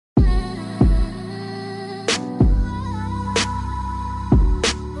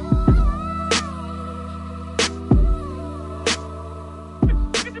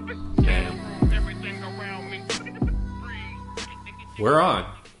We're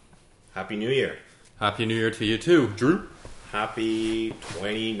on. Happy New Year. Happy New Year to you too, Drew. Happy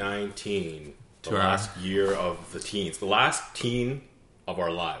 2019. The To our- last year of the teens. The last teen of our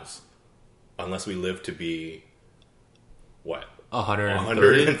lives. Unless we live to be, what?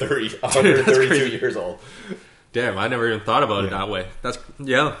 130? 132 crazy. years old. Damn, I never even thought about it that way. That's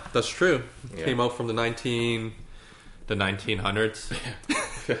true. Yeah. Came out from the 1900s.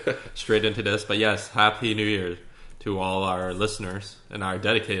 Straight into this. But yes, Happy New Year to all our listeners and our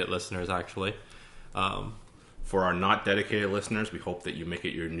dedicated listeners, actually. For our not dedicated listeners, we hope that you make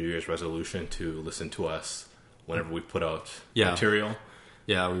it your New Year's resolution to listen to us whenever we put out material.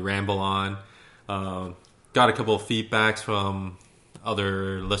 Yeah, we ramble on. Got a couple of feedbacks from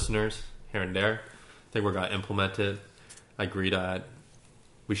other listeners here and there. I think we're going to implement it. I agree that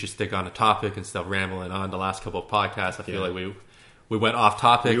we should stick on a topic instead of rambling on. The last couple of podcasts, I feel like we went off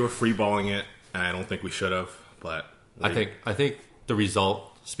topic. We were freeballing it, and I don't think we should have, but... I think the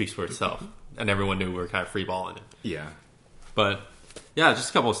result speaks for itself. And everyone knew we were kind of freeballing it. Yeah. But, yeah,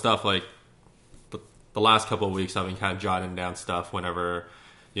 just a couple of stuff. Like, the last couple of weeks, I've been kind of jotting down stuff whenever,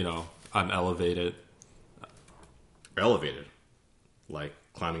 I'm elevated. Elevated? Like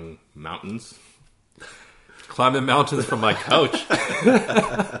climbing mountains? Climbing mountains from my couch.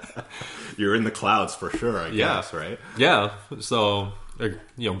 You're in the clouds for sure, I guess, right? Yeah. So,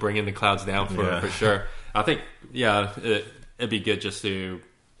 bringing the clouds down for sure. I think, it'd be good just to,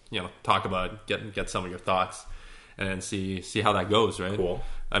 talk about get some of your thoughts and then see how that goes, right? Cool.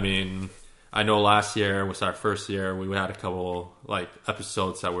 I mean, I know last year was our first year. We had a couple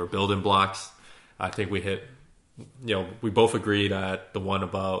episodes that were building blocks. I think we hit, we both agreed that the one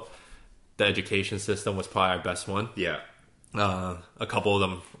about the education system was probably our best one. Yeah. A couple of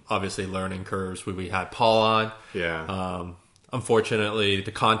them, obviously, learning curves. We had Paul on. Yeah. Unfortunately,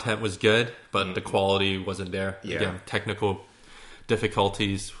 the content was good, but the quality wasn't there. Yeah. Again, technical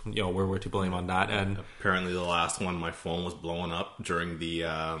difficulties, we're to blame on that. And apparently the last one, my phone was blowing up during the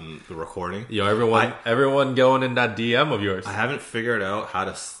recording. Everyone going in that DM of yours. I haven't figured out how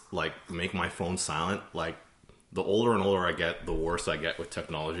to make my phone silent. Like, the older and older I get, the worse I get with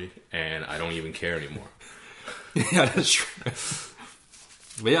technology, and I don't even care anymore. Yeah, that's true.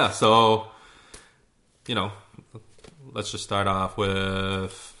 But yeah, so let's just start off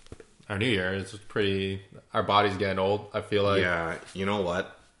with our New Year. It's our body's getting old, I feel like. Yeah, you know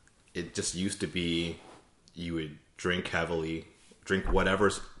what? It just used to be you would drink heavily, drink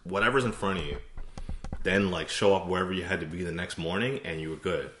whatever's in front of you, then show up wherever you had to be the next morning, and you were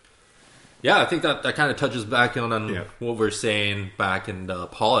good. Yeah, I think that kind of touches back on what we were saying back in the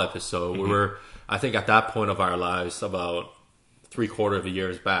Paul episode. Mm-hmm. We were, I think at that point of our lives, about 3/4 of a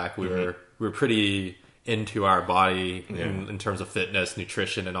years back, we were pretty into our body in terms of fitness,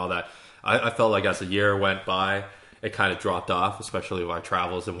 nutrition, and all that. I felt like as the year went by, it kind of dropped off, especially with our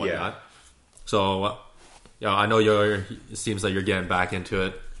travels and whatnot. Yeah. So, I know it seems like you're getting back into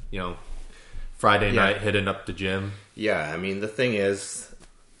it. Friday night, hitting up the gym. Yeah, I mean, the thing is,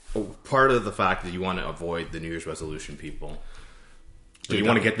 part of the fact that you want to avoid the New Year's resolution people. So you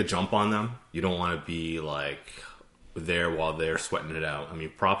want to get the jump on them. You don't want to be there while they're sweating it out. I mean,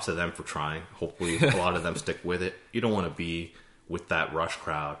 props to them for trying. Hopefully a lot of them stick with it. You don't want to be with that rush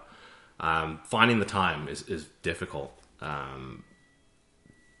crowd. Finding the time is difficult on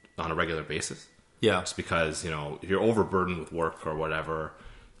a regular basis. Yeah. It's because, if you're overburdened with work or whatever,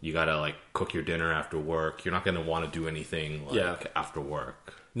 you got to cook your dinner after work. You're not going to want to do anything after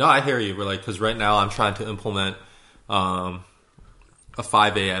work. No, I hear you. We're because right now I'm trying to implement a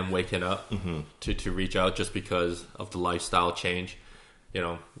 5 a.m. waking up to reach out just because of the lifestyle change.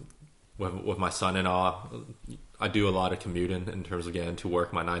 With my son and all, I do a lot of commuting in terms of getting to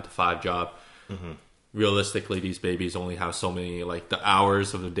work, my 9-to-5 job. Mm-hmm. Realistically, these babies only have so many, the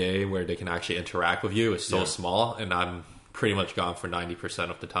hours of the day where they can actually interact with you is so small, and I'm pretty much gone for 90%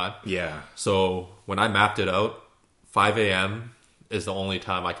 of the time. Yeah. So when I mapped it out, 5 a.m. is the only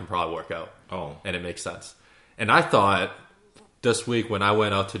time I can probably work out. Oh. And it makes sense. And I thought this week when I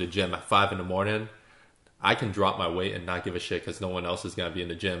went out to the gym at 5 a.m, I can drop my weight and not give a shit because no one else is going to be in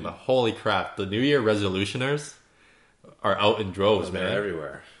the gym. But holy crap, the New Year resolutioners are out in droves, man. They're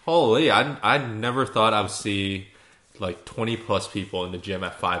everywhere. Holy, I never thought I would see 20 plus people in the gym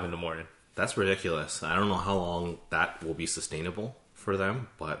at 5 a.m. That's ridiculous. I don't know how long that will be sustainable for them,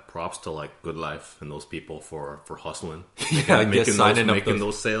 but props to Good Life and those people for hustling. Making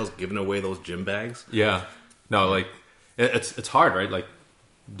those sales, giving away those gym bags. Yeah. No, it's hard, right?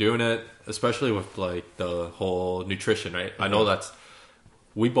 Doing it, especially with the whole nutrition, right? Mm-hmm. I know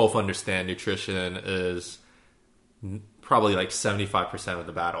we both understand nutrition is probably 75% of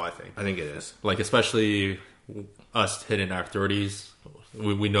the battle. I think it is. Especially us hitting our 30s,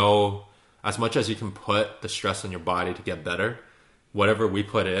 we know as much as you can put the stress on your body to get better, whatever we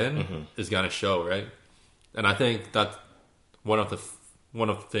put in is going to show, right? And I think that's one of the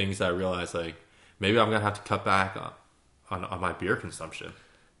things that I realized, like, maybe I'm going to have to cut back on my beer consumption.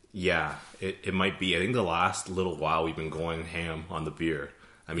 Yeah, it might be. I think the last little while we've been going ham on the beer.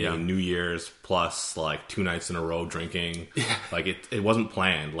 I mean, New Year's plus like 2 nights in a row drinking. Yeah. Like it wasn't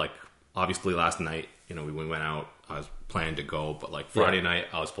planned. Like obviously last night, you know, we went out. I was planning to go, but like Friday night,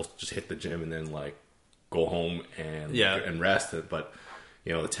 I was supposed to just hit the gym and then like go home and rest. But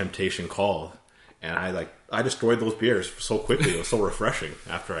you know, the temptation called, and I destroyed those beers so quickly. It was so refreshing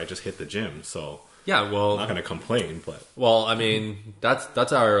after I just hit the gym. So. Yeah, well, I'm not gonna complain, but I mean,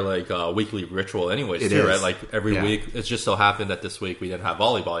 that's our like weekly ritual, anyways. Too, right? Like every week, it just so happened that this week we didn't have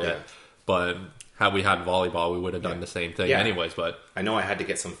volleyball yet, but had we had volleyball, we would have done the same thing, anyways. But I know I had to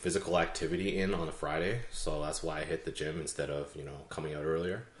get some physical activity in on a Friday, so that's why I hit the gym instead of coming out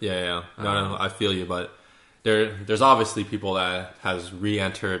earlier. Yeah. No, I feel you, but there's obviously people that has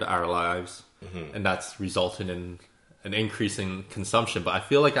re-entered our lives, and that's resulted in an increase in consumption. But I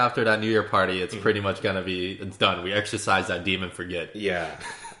feel like after that New Year party, it's pretty much gonna be, it's done. We exercise that demon, forget. Yeah,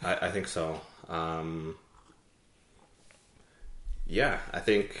 I think so. Yeah, I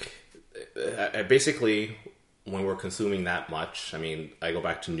think basically when we're consuming that much, I mean, I go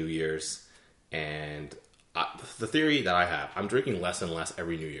back to New Year's, and the theory that I have, I'm drinking less and less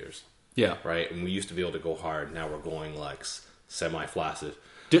every New Year's. Yeah. Right? And we used to be able to go hard. Now we're going like semi-flaccid.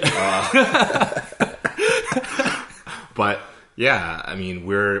 But yeah, I mean,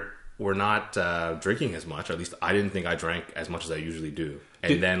 we're not drinking as much. Or at least I didn't think I drank as much as I usually do.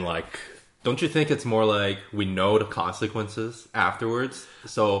 And then like, don't you think it's more like we know the consequences afterwards?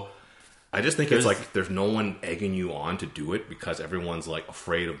 So I just think it's like there's no one egging you on to do it because everyone's like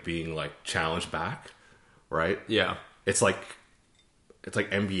afraid of being like challenged back, right? Yeah, it's like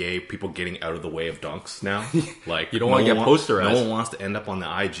NBA people getting out of the way of dunks now. Like you don't want to get posterized. No one wants to end up on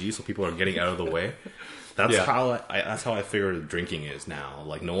the IG, so people are getting out of the way. That's how I figure drinking is now.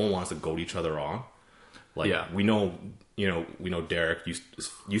 Like no one wants to goad each other on. Like we know Derek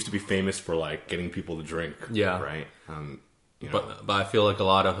used to be famous for like getting people to drink. Yeah, right. But I feel like a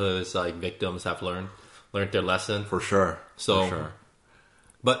lot of his like victims have learned their lesson for sure.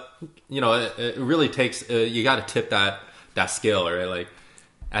 But it really takes you got to tip that scale, right? Like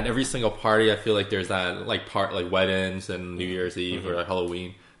at every single party, I feel like there's that like weddings and New Year's Eve or like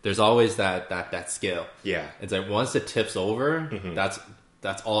Halloween. There's always that scale. Yeah, it's like once it tips over,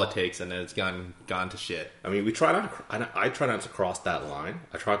 that's all it takes, and then it's gone to shit. I mean, I try not to cross that line.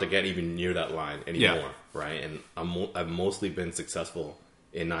 I try not to get even near that line anymore, right? And I've mostly been successful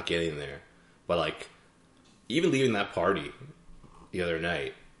in not getting there. But like, even leaving that party the other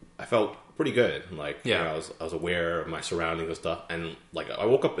night, I felt pretty good. Like, I was aware of my surroundings and stuff, and like I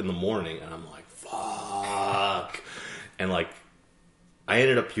woke up in the morning and I'm like, fuck, and like I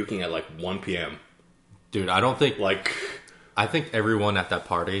ended up puking at like 1 p.m. Dude, I think everyone at that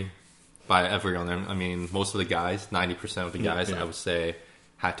party, by everyone, I mean, most of the guys, 90% of the guys, I would say,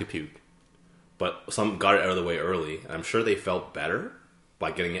 had to puke. But some got it out of the way early. And I'm sure they felt better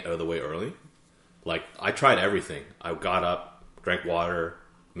by getting it out of the way early. Like, I tried everything. I got up, drank water,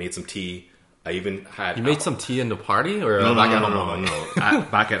 made some tea. I even had... You made some tea in the party? Or no, back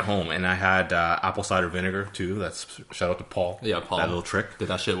at home. And I had apple cider vinegar, too. That's shout out to Paul. Yeah, Paul. That little trick. Did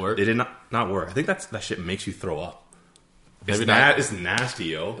that shit work? It did not work. I think that shit makes you throw up. It's nasty,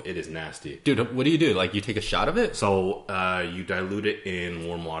 yo. It is nasty. Dude, what do you do? Like, you take a shot of it? So, you dilute it in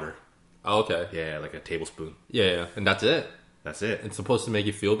warm water. Oh, okay. Yeah, like a tablespoon. Yeah. And that's it? That's it. It's supposed to make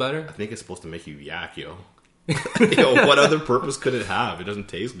you feel better? I think it's supposed to make you yak, yo. Yo, what other purpose could it have? It doesn't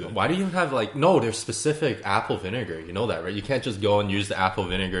taste good. Why do you have, like... No, there's specific apple vinegar. You know that, right? You can't just go and use the apple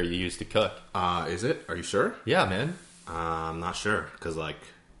vinegar you use to cook. Is it? Are you sure? Yeah, man. I'm not sure. Because, like...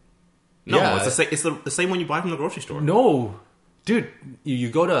 No, it's the same one you buy from the grocery store. No, dude, you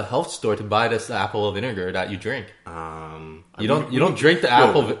go to a health store to buy this apple vinegar that you drink. You don't drink the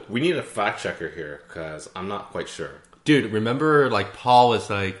apple. We need a fact checker here because I'm not quite sure. Dude, remember like Paul was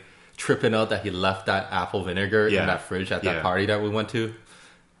like tripping out that he left that apple vinegar in that fridge at that party that we went to,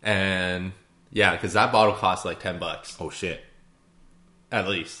 and because that bottle cost like $10. Oh shit, at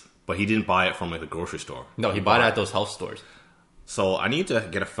least. But he didn't buy it from like a grocery store. No, he bought it at those health stores. So I need to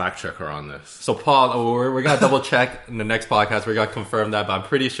get a fact checker on this. So Paul, we're gonna double check in the next podcast. We're gonna confirm that, but I'm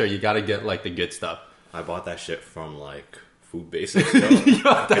pretty sure you got to get like the good stuff. I bought that shit from like Food Basics.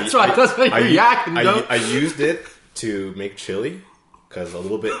 That's right. That's what you're yakking. I used it to make chili because a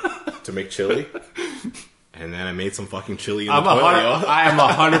little bit to make chili, And then I made some fucking chili in I am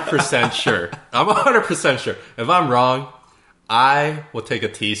 100% sure. I'm 100% sure. If I'm wrong, I will take a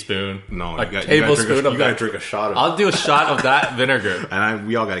teaspoon, tablespoon of that. You gotta drink a shot of it. I'll do a shot of that vinegar. And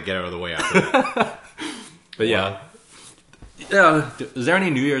we all gotta get out of the way after that. But yeah. Is there any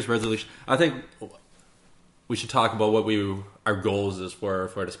New Year's resolution? I think we should talk about what our goals is for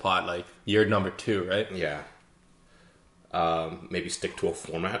this pod, like year number 2, right? Yeah. Maybe stick to a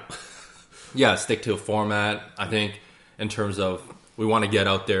format. Yeah, stick to a format. I think in terms of we want to get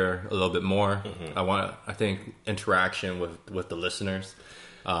out there a little bit more. Mm-hmm. I think interaction with the listeners.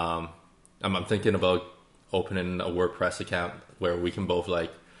 I'm thinking about opening a WordPress account where we can both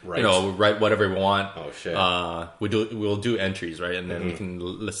write whatever we want. Oh shit. We'll do entries, right? And then we can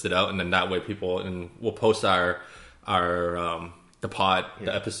list it out, and then that way we'll post the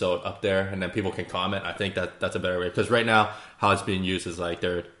episode up there, and then people can comment. I think that's a better way, because right now how it's being used is like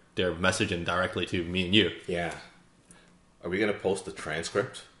they're messaging directly to me and you. Yeah. Are we gonna post the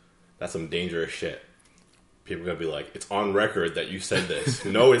transcript? That's some dangerous shit. People are gonna be like, "It's on record that you said this."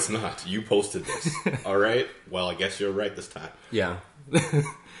 No, it's not. You posted this. All right. Well, I guess you're right this time. Yeah.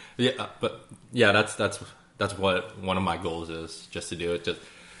 Yeah, but yeah, that's what one of my goals is, just to do it. Just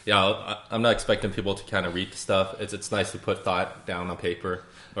I'm not expecting people to kind of read the stuff. It's nice to put thought down on paper,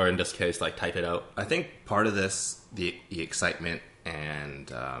 or in this case, like type it out. I think part of this, the excitement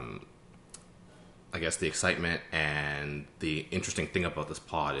and I guess the excitement and the interesting thing about this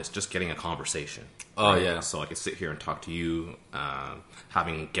pod is just getting a conversation. Oh right? Yeah. So I can sit here and talk to you,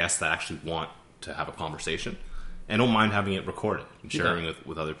 having guests that actually want to have a conversation, and don't mind having it recorded and sharing it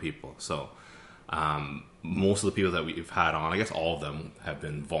with other people. So most of the people that we've had on, I guess all of them have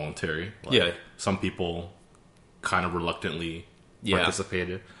been voluntary. Some people kind of reluctantly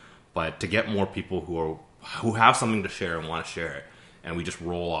participated, but to get more people who have something to share and want to share it, and we just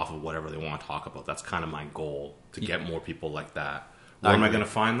roll off of whatever they want to talk about. That's kind of my goal, to get more people like that. Where am I going to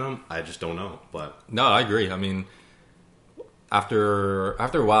find them? I just don't know. But no, I agree. I mean, after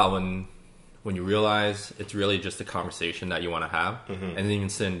a while, when you realize it's really just a conversation that you want to have, and then even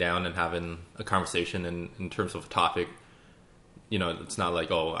sitting down and having a conversation in terms of a topic, it's not like,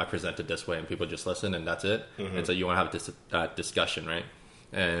 oh, I present it this way and people just listen and that's it. And so you want to have that discussion, right?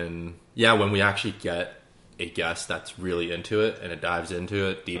 And yeah, when we actually get a guest that's really into it and it dives into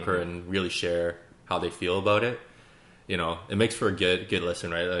it deeper and really share how they feel about it, it makes for a good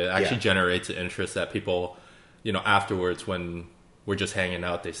listen, right? It actually generates an interest that people, afterwards when we're just hanging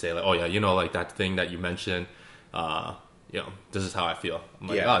out, they say like, oh yeah, like that thing that you mentioned, this is how I feel. I'm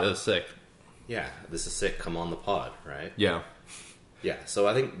like, oh, this is sick. Yeah, this is sick. Come on the pod, right? Yeah. Yeah, so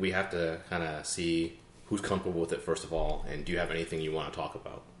I think we have to kind of see who's comfortable with it first of all, and do you have anything you want to talk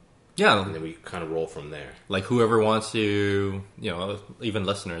about? Yeah. And then we kind of roll from there. Like whoever wants to, even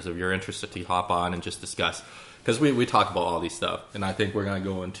listeners, if you're interested to hop on and just discuss. Because we talk about all these stuff. And I think we're going to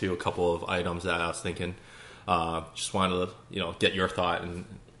go into a couple of items that I was thinking. Just wanted to, get your thought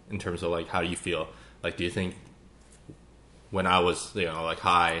in terms of like, how do you feel? Like, do you think when I was,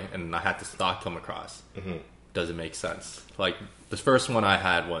 high and I had this thought come across, does it make sense? Like, the first one I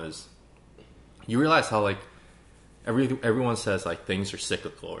had was, you realize how like, everyone says like things are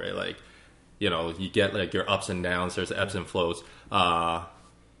cyclical, right? Like, you get like your ups and downs, there's ebbs and flows.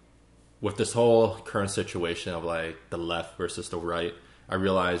 With this whole current situation of like the left versus the right, I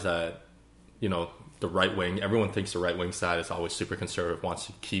realize that, the right wing, everyone thinks the right wing side is always super conservative, wants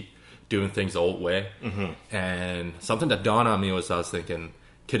to keep doing things the old way. And something that dawned on me was, I was thinking,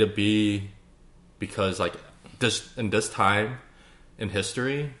 could it be because like in this time in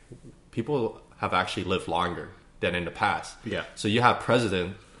history, people have actually lived longer than in the past. Yeah. So you have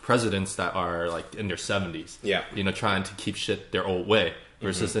presidents that are like in their 70s. Yeah. Trying to keep shit their old way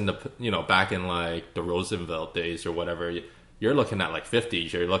versus in the back in like the Roosevelt days or whatever, you're looking at like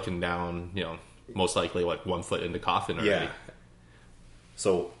 50s. You're looking down, most likely like 1 foot in the coffin already. Yeah.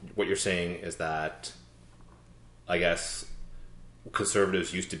 So what you're saying is that, I guess,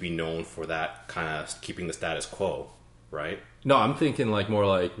 conservatives used to be known for that kind of keeping the status quo, right? No, I'm thinking like more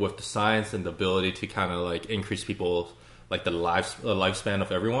like with the science and the ability to kind of like increase people's like the lifespan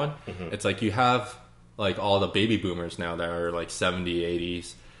of everyone. It's like you have like all the baby boomers now that are like 70,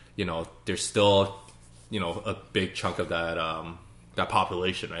 80s. There's still a big chunk of that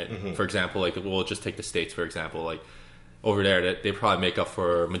population, right? For example, like we'll just take the States for example. Like over there, they probably make up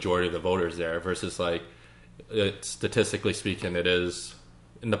for a majority of the voters there. Versus like statistically speaking, it is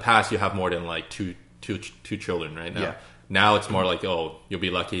in the past you have more than like two children right now. Yeah. Now it's more like, oh, you'll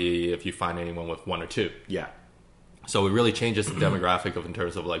be lucky if you find anyone with 1 or 2. Yeah. So it really changes the demographic in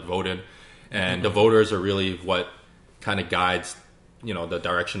terms of like voting, and the voters are really what kind of guides, the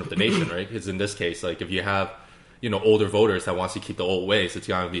direction of the nation, right? Because in this case, like if you have older voters that wants to keep the old ways, it's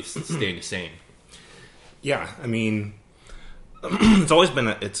gonna be staying the same. Yeah, I mean, it's always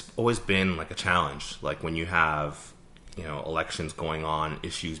been like a challenge. Like when you have elections going on,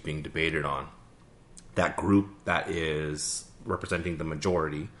 issues being debated on, that group that is representing the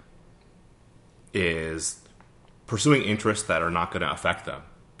majority is pursuing interests that are not going to affect them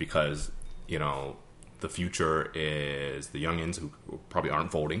because the future is the youngins who probably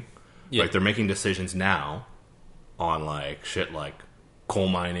aren't voting. Yeah. Right? They're making decisions now on like shit like coal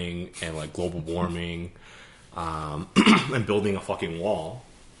mining and like global warming, and building a fucking wall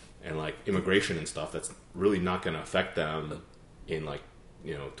and like immigration and stuff that's really not going to affect them in like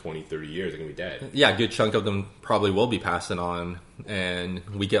 20, 30 years. They're going to be dead. Yeah, a good chunk of them probably will be passing on, and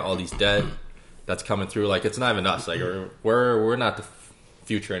we get all these debt that's coming through. Like it's not even us. Like we're not the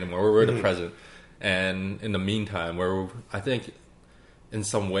future anymore. We're the present. And in the meantime, I think in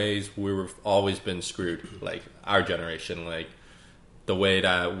some ways we've always been screwed. Like our generation, like the way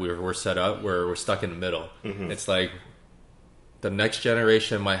that we're set up, we're stuck in the middle. Mm-hmm. It's like the next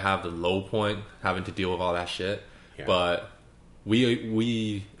generation might have the low point, having to deal with all that shit, but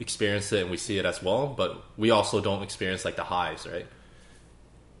we experience it and we see it as well. But we also don't experience like the highs, right?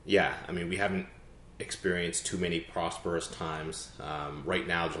 Yeah, I mean, we haven't experienced too many prosperous times. Right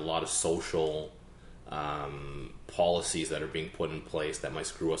now, there's a lot of social policies that are being put in place that might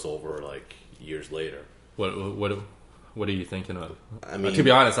screw us over like years later. What are you thinking of? I mean, to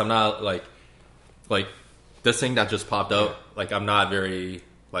be honest, I'm not like this thing that just popped out. Like, I'm not very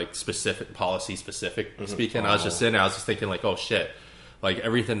like policy specific speaking. I was just sitting there. I was just thinking like, oh shit, like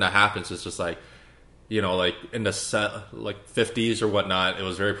everything that happens is just like, like in the 50s or whatnot, it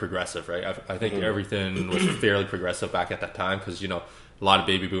was very progressive, right? I think everything was fairly progressive back at that time because a lot of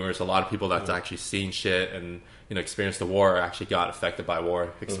baby boomers, a lot of people that's actually seen shit and experienced the war, actually got affected by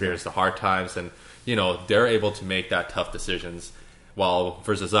war, experienced the hard times, and they're able to make that tough decisions. While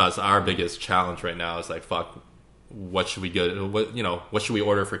versus us, our biggest challenge right now is like, fuck, what should we go? What should we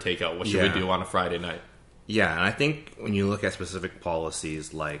order for takeout? What should we do on a Friday night? Yeah, and I think when you look at specific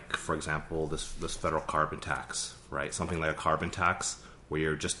policies, like for example, this federal carbon tax, right? Something like a carbon tax, where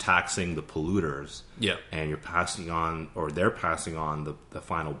you're just taxing the polluters, and you're passing on, or they're passing on the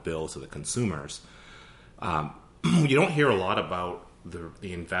final bill to the consumers. You don't hear a lot about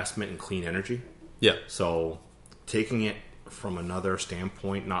the investment in clean energy. Yeah. So taking it from another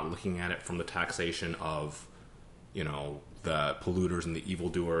standpoint, not looking at it from the taxation of, the polluters and the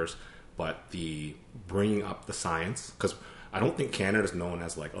evildoers, but the bringing up the science. Because I don't think Canada's known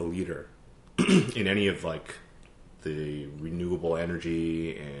as like a leader in any of like the renewable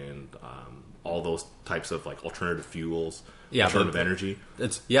energy and all those types of like alternative fuels, alternative energy.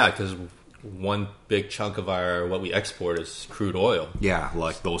 Because one big chunk of what we export is crude oil. Yeah,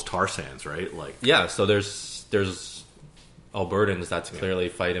 like those tar sands, right? Like so there's Albertans that's clearly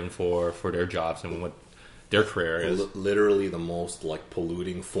fighting for their jobs and what their career is. Literally the most like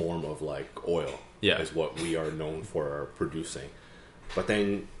polluting form of like oil is what we are known for producing. But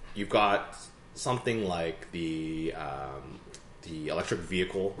then you've got something like the electric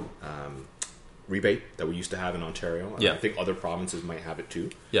vehicle rebate that we used to have in Ontario. I think other provinces might have it too.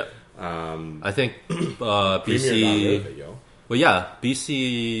 Yeah. I think BC.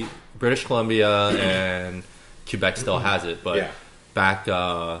 BC, British Columbia, and Quebec still has it. But back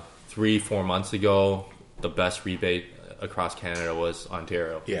 3-4 months ago, the best rebate across Canada was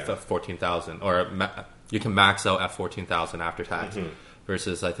Ontario. Yeah. 14,000, or you can max out at 14,000 after tax.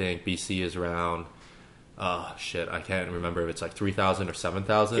 Versus I think BC is around. I can't remember if it's like 3,000 or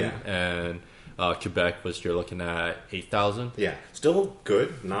 7,000, and Quebec you're looking at 8,000. Yeah, still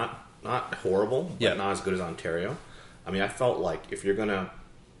good, not horrible, but not as good as Ontario. I mean, I felt like if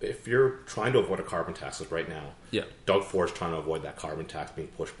you're trying to avoid a carbon tax right now, Doug Ford's trying to avoid that carbon tax being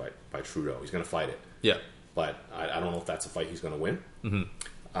pushed by Trudeau. He's going to fight it. Yeah, but I don't know if that's a fight he's going to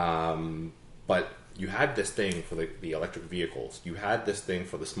win. But you had this thing for the electric vehicles. You had this thing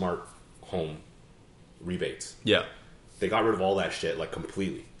for the smart home rebates. Yeah, they got rid of all that shit like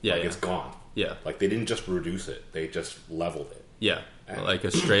completely. It's gone. Yeah, like they didn't just reduce it; they just leveled it. Yeah, like a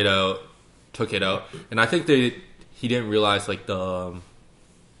straight out took it out, and I think he didn't realize like the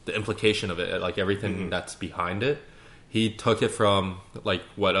implication of it, like everything that's behind it. He took it from like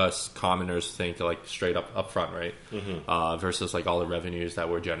what us commoners think, like straight up front, right? Versus like all the revenues that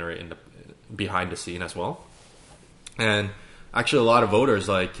were generating behind the scene as well. And actually, a lot of voters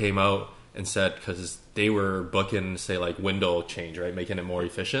like came out and said, because they were booking, say, like window change, right, making it more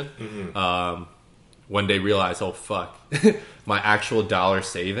efficient. When they realized, oh fuck, my actual dollar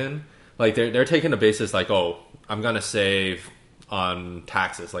saving, like they're taking the basis like, oh, I'm gonna save on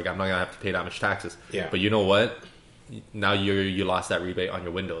taxes. Like I'm not gonna have to pay that much taxes. Yeah. But you know what? Now you lost that rebate on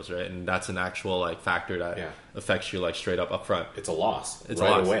your windows, right? And that's an actual like factor that affects you like straight up front. It's a loss. It's right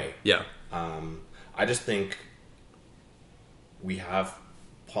a loss. Away. Yeah. I just think we have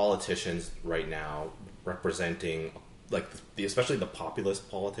politicians right now representing, like, especially the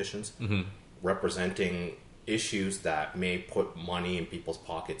populist politicians, representing issues that may put money in people's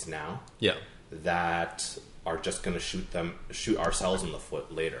pockets now. Yeah. That are just going to shoot ourselves in the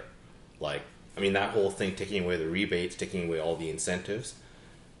foot later. Like, I mean, that whole thing, taking away the rebates, taking away all the incentives.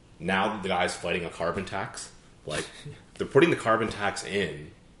 Now the guy's fighting a carbon tax. Like, they're putting the carbon tax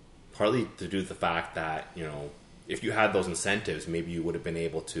in partly to do with the fact that, you know, if you had those incentives, maybe you would have been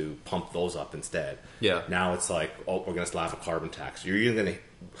able to pump those up instead. Yeah. Now it's like, oh, we're going to slap a carbon tax. You're either going to...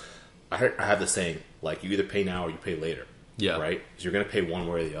 I have the saying, like, you either pay now or you pay later. Yeah. Right? So you're going to pay one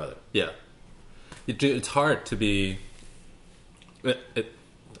way or the other. Yeah. It's hard to be...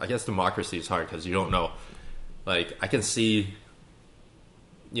 I guess democracy is hard because you don't know. Like, I can see,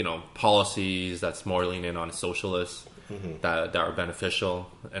 you know, policies that's more leaning on socialists that are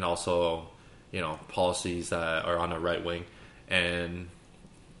beneficial, and also, you know, policies that are on the right wing. And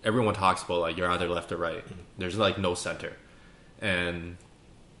everyone talks about, like, you're either left or right. There's, like, no center. And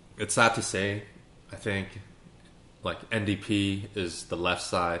it's sad to say, I think, like, NDP is the left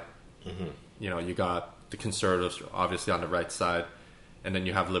side. You know, you got the conservatives obviously on the right side. And then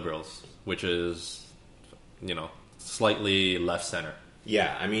you have liberals, which is, you know, slightly left center.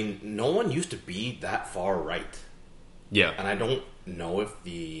 Yeah, I mean, no one used to be that far right. Yeah. And I don't know if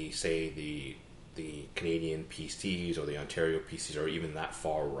the Canadian PCs or the Ontario PCs are even that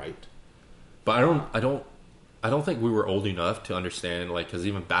far right. But I don't think we were old enough to understand, like, because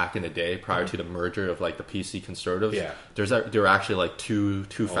even back in the day, prior to the merger of, like, the PC conservatives, there were actually, like, two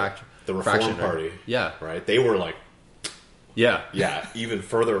factions. The Reform Party. Yeah. Right? They were, like... Yeah. Yeah, even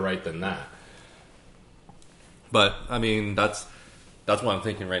further right than that. But, I mean, that's what I'm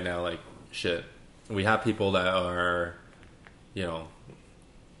thinking right now. Like, shit. We have people that are, you know...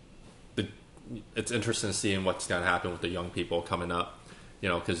 It's interesting seeing what's going to happen with the young people coming up. You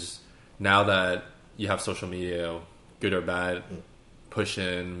know, because now that you have social media, good or bad,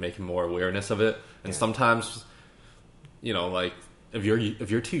 pushing, making more awareness of it. And sometimes, you know, like... If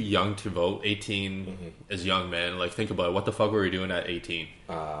you're too young to vote, 18 is young, man. Like, think about it. What the fuck were we doing at 18?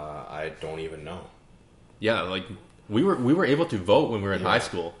 I don't even know. Yeah, like we were able to vote when we were in high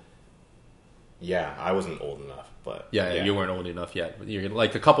school. Yeah, I wasn't old enough, but yeah, you weren't old enough yet. You're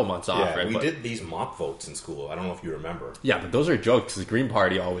like a couple months off, right? We did these mock votes in school. I don't know if you remember. Yeah, but those are jokes. The Green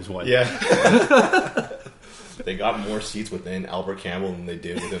Party always won. Yeah. They got more seats within Albert Campbell than they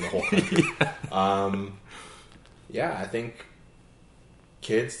did within the whole country. I think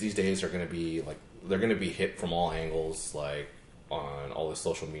kids these days are going to be like, they're going to be hit from all angles, like on all the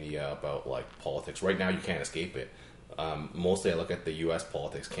social media about like politics. Right now, you can't escape it. Mostly I look at the US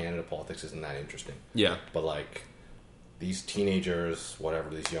politics. Canada politics isn't that interesting. Yeah. But like these teenagers,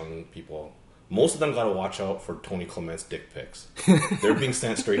 whatever, these young people, most of them got to watch out for Tony Clement's dick pics. They're being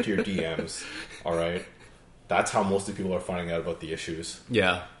sent straight to your DMs. All right. That's how most of the people are finding out about the issues.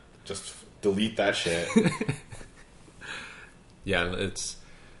 Yeah. Just delete that shit. Yeah, it's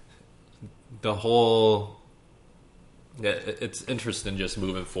the whole... Yeah, it's interesting just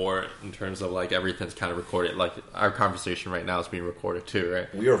moving forward in terms of like everything's kind of recorded. Like our conversation right now is being recorded too,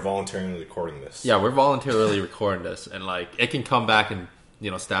 right? We are voluntarily recording this. Yeah, we're voluntarily recording this, and like it can come back and,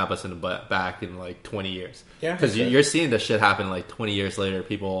 you know, stab us in the butt back in like 20 years. Yeah, because you're seeing this shit happen like 20 years later.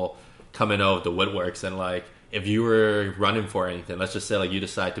 People coming out of the woodworks, and like if you were running for anything, let's just say like you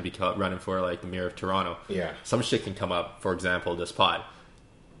decide to be running for like the mayor of Toronto. Yeah, some shit can come up. For example, this pod.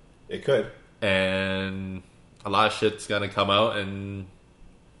 It could, and a lot of shit's gonna come out, and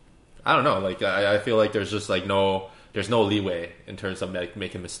I don't know. Like I feel like there's just like there's no leeway in terms of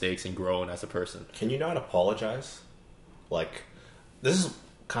making mistakes and growing as a person. Can you not apologize? Like, this is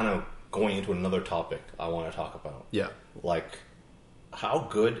kind of going into another topic I want to talk about. Yeah, like how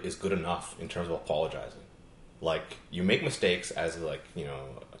good is good enough in terms of apologizing? Like, you make mistakes as like, you know,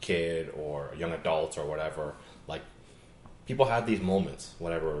 a kid or a young adult or whatever. Like, people have these moments,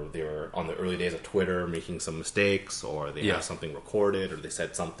 whatever, they were on the early days of Twitter making some mistakes, or they had something recorded, or they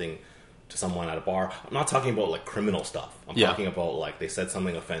said something to someone at a bar. I'm not talking about like criminal stuff. I'm talking about like they said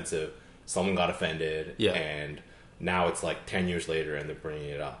something offensive, someone got offended, and now it's like 10 years later and they're bringing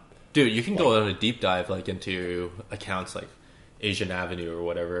it up. Dude, you can go on a deep dive like into accounts like Asian Avenue or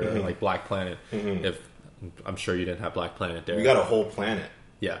whatever, or like Black Planet. If I'm sure you didn't have Black Planet there. We got a whole planet.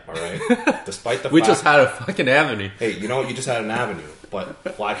 Yeah. All right. Despite the we just had a fucking avenue. Hey, you know, you just had an avenue,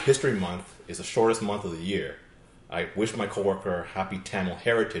 but Black History Month is the shortest month of the year. I wish my coworker happy Tamil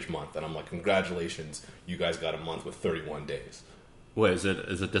Heritage Month, and I'm like, congratulations, you guys got a month with 31 days. Wait, is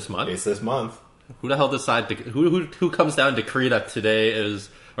it this month? It's this month. Who the hell decides? Who comes down and decree that today is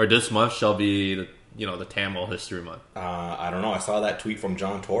or this month shall be the Tamil History Month? I don't know. I saw that tweet from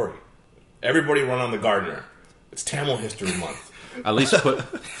John Tory. Everybody run on the Gardner. It's Tamil History Month. At least put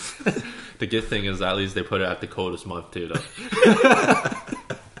the good thing is at least they put it at the coldest month too, though.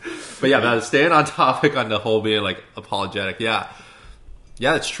 But yeah, man, staying on topic on the whole being like apologetic. Yeah,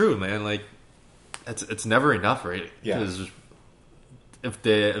 it's true, man. Like it's never enough, right? Yeah. 'Cause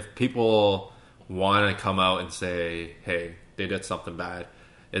if people want to come out and say, hey, they did something bad,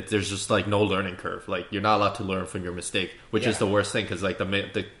 there's just like no learning curve. Like you're not allowed to learn from your mistake, which is the worst thing. Because like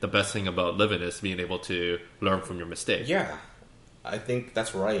the best thing about living is being able to learn from your mistake. Yeah, I think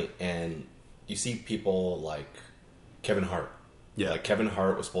that's right. And you see people like Kevin Hart. Yeah, like Kevin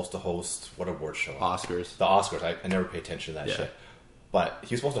Hart was supposed to host what award show? Oscars. The Oscars. I never pay attention to that shit. But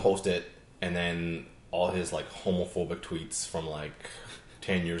he was supposed to host it, and then all his like homophobic tweets from like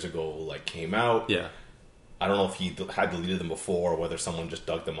 10 years ago like came out. Yeah. I don't know if he had deleted them before, or whether someone just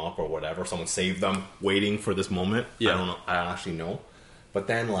dug them up or whatever. Someone saved them, waiting for this moment. Yeah. I don't know. I don't actually know. But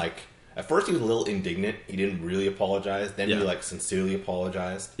then, like, at first he was a little indignant. He didn't really apologize. Then he like sincerely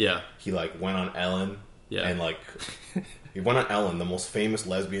apologized. Yeah. He like went on Ellen. Yeah. And like he went on Ellen, the most famous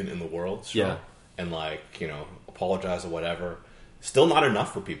lesbian in the world show. Yeah. And like, apologized or whatever. Still not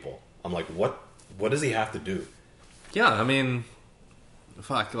enough for people. I'm like, what does he have to do? Yeah, I mean,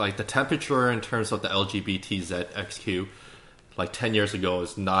 fuck, like the temperature in terms of the LGBTZXQ, like 10 years ago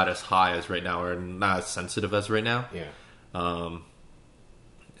is not as high as right now, or not as sensitive as right now. Yeah.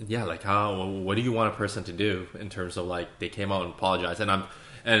 Yeah, like what do you want a person to do in terms of like they came out and apologized?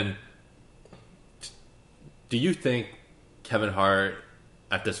 And do you think Kevin Hart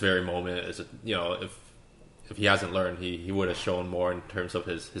at this very moment is, if he hasn't learned, he would have shown more in terms of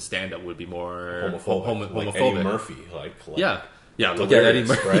his stand-up would be more homophobic. Like Eddie Murphy. Like yeah, look at Eddie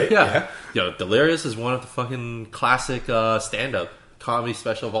Murphy. Right? Yeah. Delirious is one of the fucking classic stand-up comedy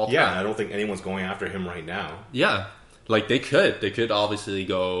special of all time. Yeah, I don't think anyone's going after him right now. Yeah, like they could obviously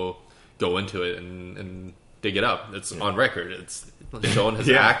go into it and dig it up. It's on record. It's showing his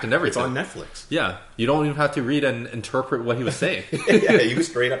act and everything. It's on Netflix. Yeah, you don't even have to read and interpret what he was saying. Yeah, he was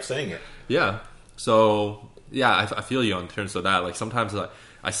straight up saying it. Yeah. So yeah, I feel you in terms of that. Like sometimes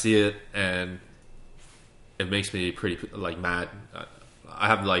I see it and it makes me pretty like mad. I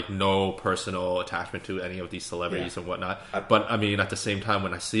have like no personal attachment to any of these celebrities and whatnot. But I mean, at the same time,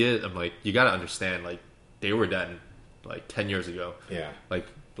 when I see it, I'm like, you got to understand, like they were dead like 10 years ago. Yeah. Like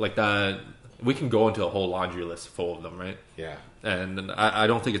that. We can go into a whole laundry list full of them, right? Yeah. And I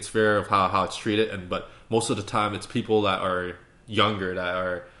don't think it's fair of how it's treated. But most of the time, it's people that are younger that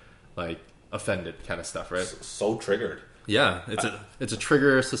are like offended, kind of stuff, right? So triggered. Yeah, it's a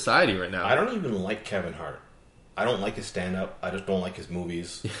trigger society right now. I don't even like Kevin Hart. I don't like his stand-up. I just don't like his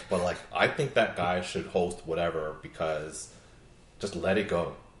movies. But like, I think that guy should host whatever because just let it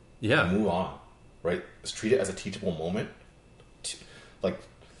go. Yeah, move on. Right? Just treat it as a teachable moment. Like,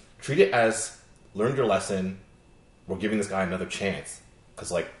 treat it as learn your lesson. We're giving this guy another chance.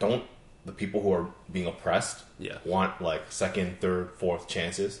 Because like, don't the people who are being oppressed want like second, third, fourth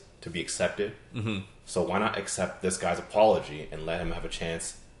chances to be accepted? Mm-hmm. So why not accept this guy's apology and let him have a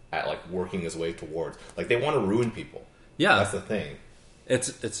chance at like working his way towards, like they want to ruin people. Yeah, that's the thing. It's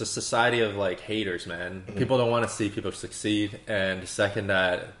a society of like haters, man. Mm-hmm. People don't want to see people succeed, and the second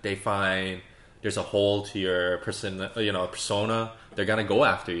that they find there's a hole to your persona, they're gonna go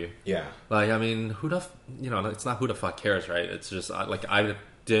after you. Yeah, like I mean, it's not who the fuck cares, right? It's just like I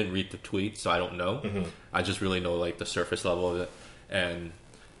didn't read the tweet, so I don't know. Mm-hmm. I just really know like the surface level of it, and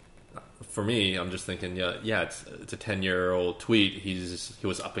for me, I'm just thinking, it's a 10-year-old tweet. He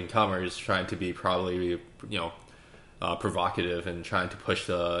was up and comer. He's trying to be probably provocative and trying to push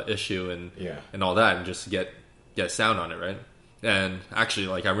the issue and all that, and just get sound on it, right? And actually,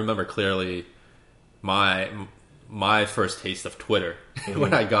 like I remember clearly my first taste of Twitter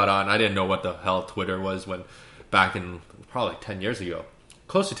when I got on. I didn't know what the hell Twitter was when back in probably 10 years ago,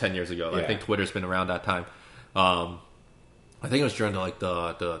 close to 10 years ago. I think Twitter's been around that time. I think it was during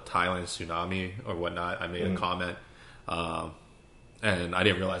the Thailand tsunami or whatnot. I made a comment, and I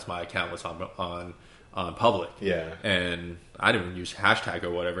didn't realize my account was on public. Yeah, and I didn't use hashtag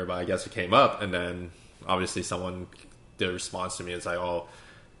or whatever, but I guess it came up, and then obviously someone did a response to me. It's like, oh,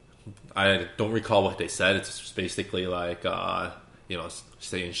 I don't recall what they said. It's just basically like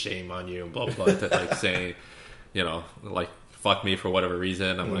saying shame on you and blah blah blah, like saying like fuck me for whatever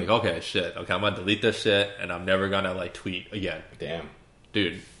reason. I'm like, okay, shit. Okay, I'm gonna delete this shit, and I'm never gonna like tweet again. Damn,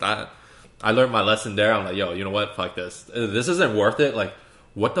 dude, that I learned my lesson there. I'm like, yo, you know what? Fuck this. This isn't worth it. Like,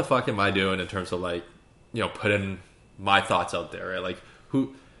 what the fuck am I doing in terms of like, putting my thoughts out there, right? Like,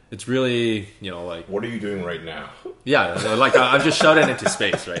 who? It's really, like, what are you doing right now? Yeah, like I'm just shouting into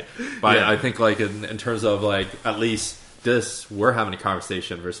space, right? But I think like in terms of like at least we're having a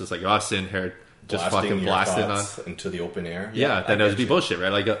conversation versus like us in here just fucking blasting on into the open air. Yeah, then it would be bullshit,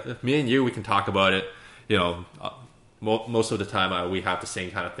 right? Like me and you, we can talk about it. Most of the time we have the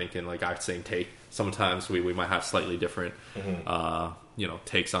same kind of thinking, like our same take. Sometimes we might have slightly different,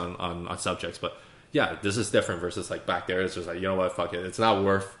 takes on subjects, but. Yeah, this is different versus like back there. It's just like, you know what, fuck it. It's not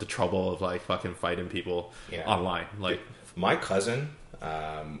worth the trouble of like fucking fighting people online. Like my cousin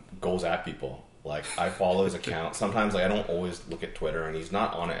goes at people. Like I follow his account. Sometimes like I don't always look at Twitter, and he's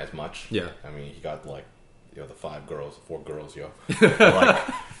not on it as much. Yeah, I mean he got like the 4 girls, like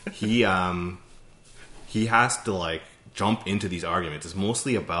he has to like jump into these arguments. It's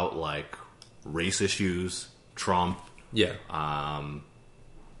mostly about like race issues, Trump. Yeah.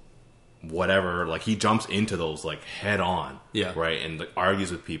 Whatever, like he jumps into those like head on, right, and like argues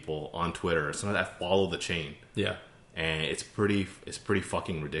with people on Twitter. Some of that follow the chain, and it's pretty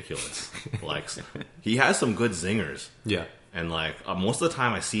fucking ridiculous. Like he has some good zingers, and like most of the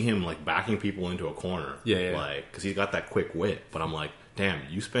time I see him like backing people into a corner, like because he's got that quick wit. But I'm like, damn,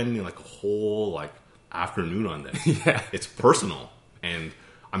 you spending like a whole like afternoon on this. It's personal, and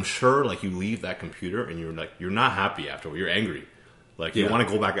I'm sure like you leave that computer and you're not happy afterward. You're angry. Like, you want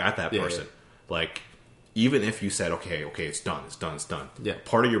to go back at that person. Like, even if you said, okay, it's done. Yeah.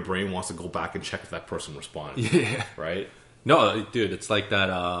 Part of your brain wants to go back and check if that person responded. Yeah. Right? No, dude, it's like that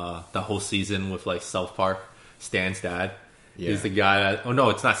whole season with, like, South Park, Stan's dad. Yeah. He's the guy that... Oh,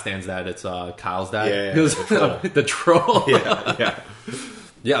 no, it's not Stan's dad. It's Kyle's dad. Yeah, He was the troll. Yeah.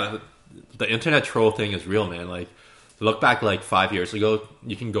 Yeah, the internet troll thing is real, man. Like, look back, like, 5 years ago,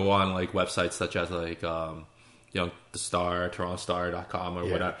 you can go on, like, websites such as, like... the Star, TorontoStar.com or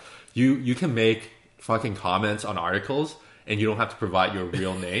whatever. You can make fucking comments on articles and you don't have to provide your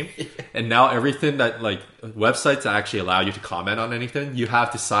real name. And now everything that like websites that actually allow you to comment on anything, you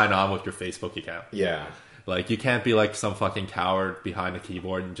have to sign on with your Facebook account. Yeah. Like you can't be like some fucking coward behind a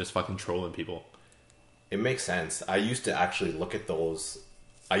keyboard and just fucking trolling people. It makes sense. I used to actually look at those.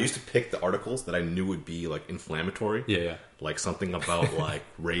 I used to pick the articles that I knew would be like inflammatory. Yeah. Like something about like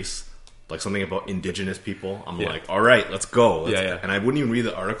race. Like something about indigenous people. I'm like, all right, let's go. And I wouldn't even read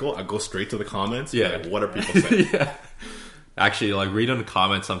the article. I'd go straight to the comments. Yeah. Like, what are people saying? Actually, like reading the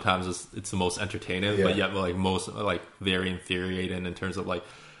comments sometimes it's the most entertaining, but yet like most like very infuriating in terms of like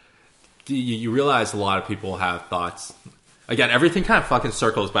you realize a lot of people have thoughts. Again, everything kind of fucking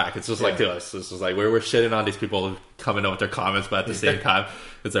circles back. It's just like to us. It's just like we're shitting on these people coming up with their comments, but at the same time,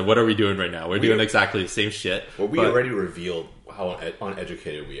 it's like, what are we doing right now? We're doing exactly the same shit. Well, we already revealed how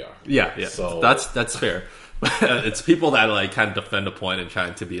uneducated we are. Yeah. So that's fair. It's people that like kind of defend a point and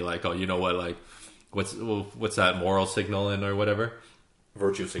trying to be like, oh, you know what, like what's that moral signaling or whatever?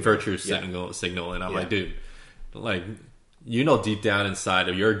 Virtue signal. Signal, and I'm like, dude, like. Deep down inside,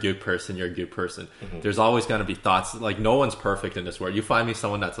 if you're a good person, you're a good person. Mm-hmm. There's always going to be thoughts. Like, no one's perfect in this world. You find me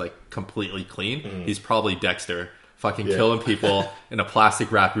someone that's, like, completely clean, he's probably Dexter, fucking killing people in a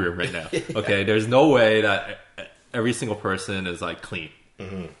plastic wrap room right now. Okay? There's no way that every single person is, like, clean.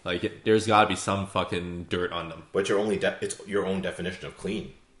 Mm-hmm. Like, there's got to be some fucking dirt on them. But it's your own definition of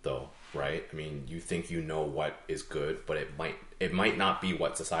clean, though, right? I mean, you think you know what is good, but it might not be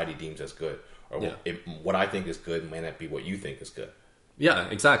what society deems as good. Or what I think is good may not be what you think is good. Yeah,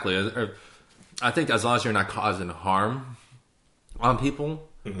 exactly. I think as long as you're not causing harm on people,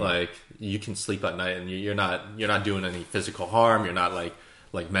 like you can sleep at night and you're not doing any physical harm. You're not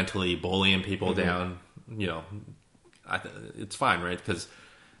like mentally bullying people down. It's fine, right? Because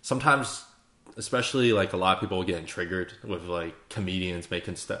sometimes, especially like a lot of people getting triggered with like comedians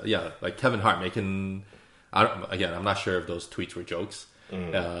making stuff. Yeah, like Kevin Hart making. I'm not sure if those tweets were jokes.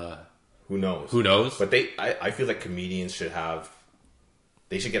 Who knows? But I feel like comedians should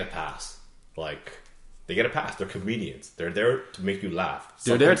get a pass. Like, they get a pass. They're comedians. They're there to make you laugh.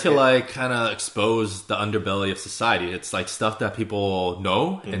 They're there to, like, kind of expose the underbelly of society. It's, like, stuff that people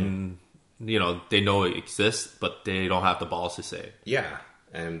know, and, they know it exists, but they don't have the balls to say it. Yeah,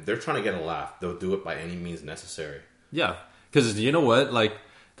 and they're trying to get a laugh. They'll do it by any means necessary. Yeah, because you know what? Like,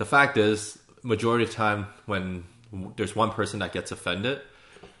 the fact is, majority of the time, when there's one person that gets offended,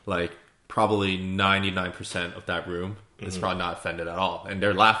 like, probably 99% of that room is probably not offended at all, and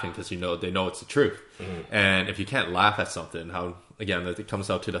they're laughing because they know it's the truth. And if you can't laugh at something, it comes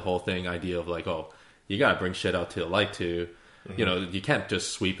out to the whole idea of like, oh, you gotta bring shit out to the light to, you can't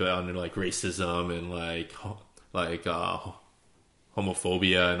just sweep it under like racism and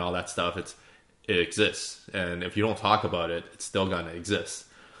homophobia and all that stuff, it exists, and if you don't talk about it, it's still gonna exist.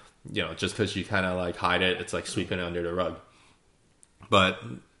 You know, just because you kind of like hide it, it's like sweeping it under the rug. But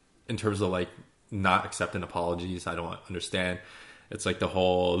in terms of like not accepting apologies, I don't understand. It's like the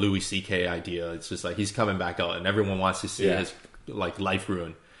whole Louis C.K. idea. It's just like he's coming back out, and everyone wants to see his like life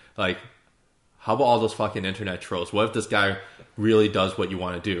ruin. Like, how about all those fucking internet trolls? What if this guy really does what you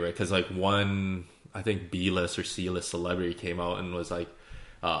want to do, right? Because like one, I think B-list or C-list celebrity came out and was like,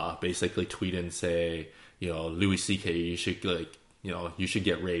 basically tweet and say, you know, Louis C.K., you should like, you know, you should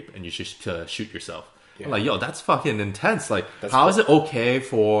get raped and you should shoot yourself. Yeah. I'm like, yo, that's fucking intense. Like, how is it okay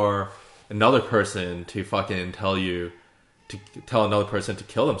for another person to fucking tell another person to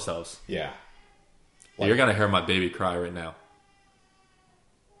kill themselves? Yeah. Like, you're gonna hear my baby cry right now.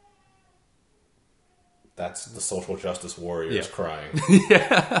 That's the social justice warriors crying.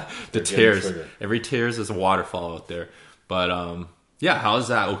 Yeah, the tears. Every tears is a waterfall out there. But yeah, how is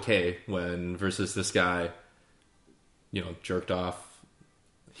that okay when versus this guy, you know, jerked off?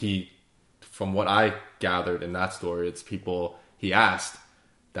 From what I gathered in that story, it's people he asked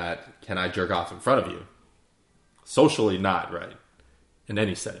that, can I jerk off in front of you? Socially not right in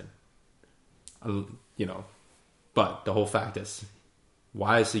any setting. You know, but the whole fact is,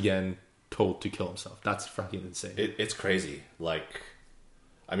 why is he getting told to kill himself? That's fucking insane. It's crazy. Like,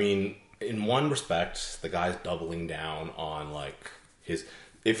 I mean, in one respect, the guy's doubling down on like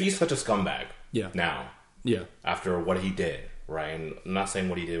if he's such a scumbag now, after what he did, right? And I'm not saying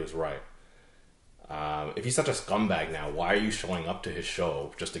what he did was right. If he's such a scumbag now, why are you showing up to his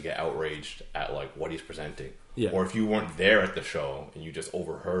show just to get outraged at like what he's presenting? Yeah. Or if you weren't there at the show and you just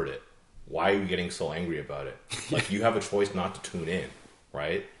overheard it, why are you getting so angry about it? Like, you have a choice not to tune in,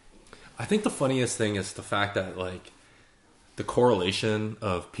 right? I think the funniest thing is the fact that like the correlation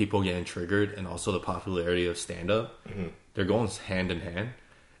of people getting triggered and also the popularity of stand-up, they're going hand in hand.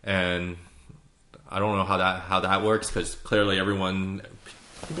 And I don't know how that works, because clearly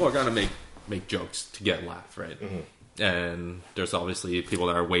people are gonna make jokes to get laugh, right? And there's obviously people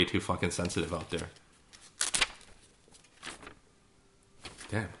that are way too fucking sensitive out there.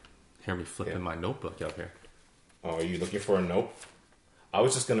 Damn, hear me flipping my notebook out here. Oh, are you looking for a note? I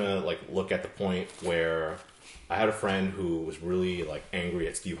was just gonna like look at the point where I had a friend who was really like angry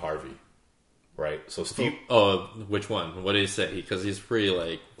at Steve Harvey, right? So Steve, which one? What did he say? Because he's pretty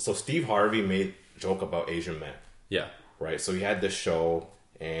like. So Steve Harvey made a joke about Asian men. Yeah. Right. So he had this show,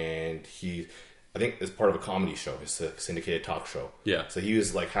 and I think it's part of a comedy show. It's a syndicated talk show. Yeah. So he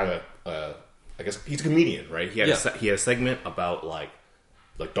was like had I guess he's a comedian, right? He had a segment about like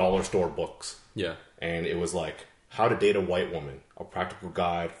dollar store books. Yeah. And it was like how to date a white woman, a practical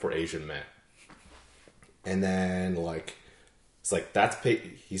guide for Asian men. And then like it's like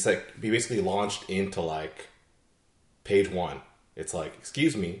he's like he basically launched into like page 1. It's like,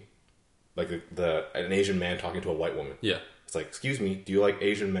 excuse me, like an Asian man talking to a white woman. Yeah. It's like, excuse me, do you like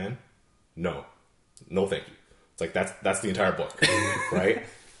Asian men? No, thank you. It's like that's the entire book, right?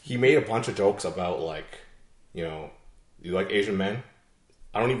 He made a bunch of jokes about like, you know, you like Asian men?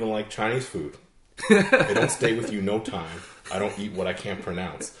 I don't even like Chinese food. They don't stay with you no time. I don't eat what I can't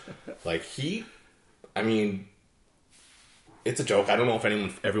pronounce. Like I mean, it's a joke. I don't know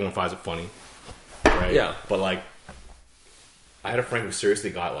if everyone finds it funny, right? Yeah. But like, I had a friend who seriously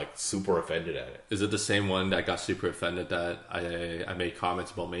got like super offended at it. Is it the same one that got super offended that I made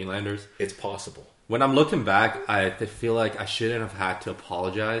comments about mainlanders? It's possible. When I'm looking back, I feel like I shouldn't have had to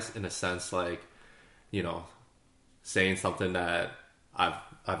apologize, in a sense, like, you know, saying something that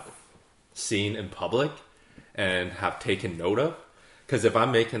I've seen in public and have taken note of. Because if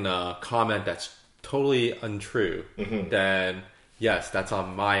I'm making a comment that's totally untrue, then yes, that's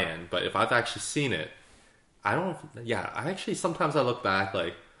on my end. But if I've actually seen it, sometimes I look back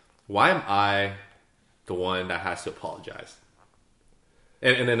like, why am I the one that has to apologize?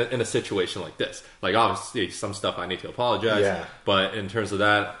 And in a situation like this, like obviously some stuff I need to apologize, but in terms of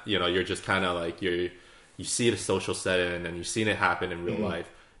that, you know, you're just kind of like, you see the social setting and you've seen it happen in real life.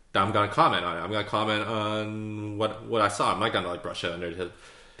 I'm going to comment on it. I'm going to comment on what I saw. I'm not going to like brush it under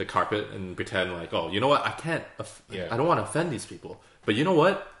the carpet and pretend like, oh, you know what? I can't, I don't want to offend these people. But you know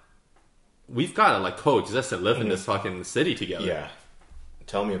what? We've got to like coexist and live in this fucking city together. Yeah.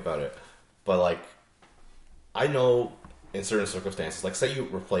 Tell me about it. But like, I know in certain circumstances, like say you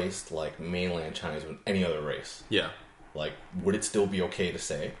replaced like mainland Chinese with any other race. Yeah. Like, would it still be okay to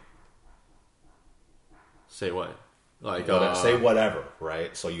say? Say what? Like, say whatever,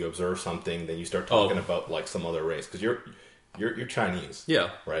 right? So you observe something, then you start talking about like some other race because you're Chinese,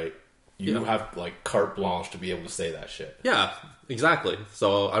 right? You have like carte blanche to be able to say that shit. Yeah, exactly.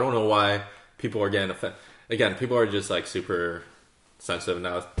 So I don't know why people are getting offended. Again, people are just like super sensitive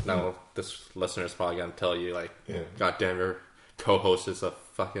now. Now this listener is probably gonna tell you like, God damn, your co-host is a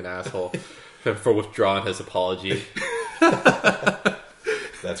fucking asshole for withdrawing his apology.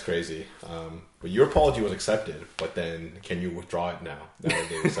 That's crazy. But your apology was accepted, but then can you withdraw it now? Now that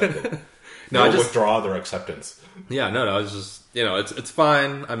they accept it. No, I just withdraw their acceptance. Yeah, no, it's just, you know, it's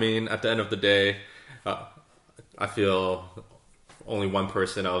fine. I mean, at the end of the day, I feel only one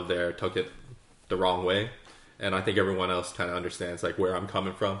person out there took it the wrong way, and I think everyone else kind of understands like where I'm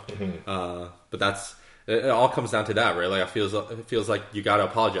coming from. But that's it. All comes down to that, right? Like, it feels like you gotta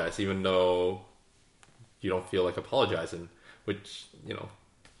apologize, even though you don't feel like apologizing. Which, you know,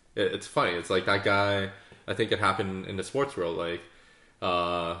 it's funny. It's like that guy. I think it happened in the sports world, like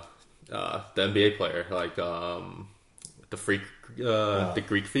the NBA player, like the freak, the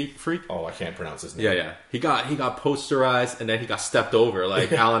Greek freak. Oh, I can't pronounce his name. Yeah. He got posterized, and then he got stepped over,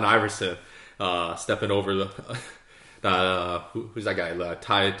 like Allen Iverson stepping over the who's that guy?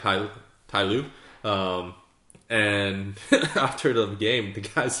 Ty Lue. And after the game, the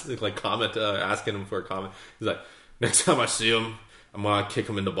guy's like asking him for a comment. He's like, "Next time I see him, I'm gonna kick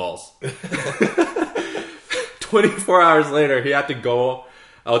him in the balls." 24 hours later, he had to go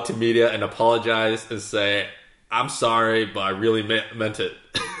out to media and apologize and say, "I'm sorry, but I really meant it.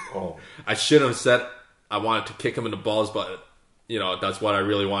 Oh. I shouldn't have said I wanted to kick him in the balls, but you know, that's what I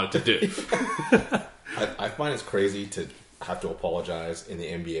really wanted to do." I find it's crazy to have to apologize in the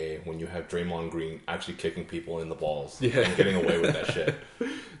NBA when you have Draymond Green actually kicking people in the balls and getting away with that shit.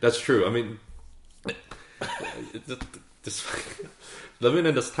 That's true. I mean, just living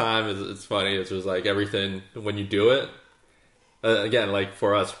in this time it's funny. It's just like everything when you do it. Again, like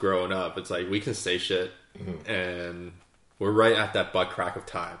for us growing up, it's like we can say shit, and we're right at that butt crack of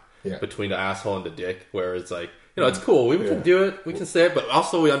time between the asshole and the dick, where it's like, you know, it's cool. We can do it. We can say it, but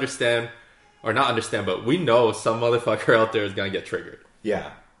also we understand. Or not understand, but we know some motherfucker out there is going to get triggered. Yeah,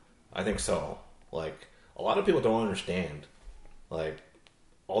 I think so. Like, a lot of people don't understand, like,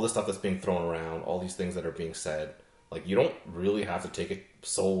 all the stuff that's being thrown around, all these things that are being said. Like, you don't really have to take it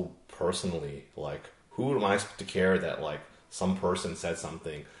so personally. Like, who am I to care that, like, some person said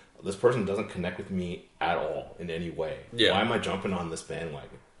something? This person doesn't connect with me at all in any way. Yeah. Why am I jumping on this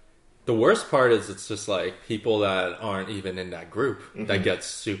bandwagon? The worst part is it's just, like, people that aren't even in that group that get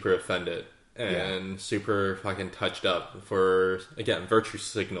super offended. And super fucking touched up for, again, virtue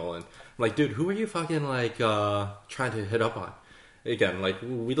signal. And I'm like, dude, who are you fucking like trying to hit up on? Again, like,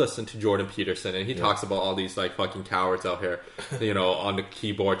 we listen to Jordan Peterson, and he talks about all these like fucking cowards out here, you know, on the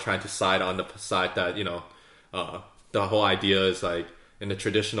keyboard trying to side on the side that, you know, the whole idea is like in the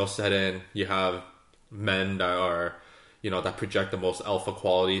traditional setting, you have men that are, you know, that project the most alpha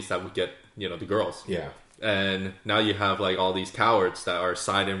qualities that would get, you know, the girls. Yeah. And now you have like all these cowards that are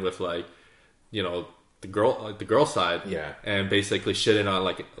siding with like, you know, the girl side, and basically shitting on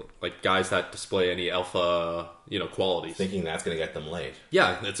like guys that display any alpha, you know, qualities, thinking that's gonna get them laid.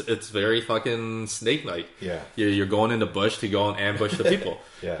 Yeah, it's very fucking snake-like. Yeah, you're going in the bush to go and ambush the people.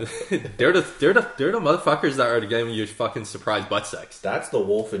 they're the motherfuckers that are giving you fucking surprise butt sex. That's the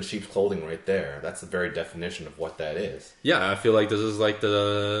wolf in sheep's clothing right there. That's the very definition of what that is. Yeah, I feel like this is like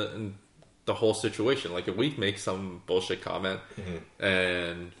the whole situation. Like if we make some bullshit comment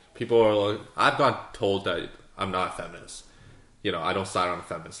and people are like, I've got told that I'm not a feminist. You know, I don't side on a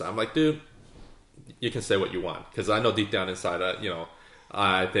feminist. I'm like, dude, you can say what you want. Because I know deep down inside that, you know,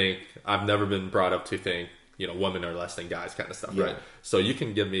 I think I've never been brought up to think, you know, women are less than guys kind of stuff, right? So you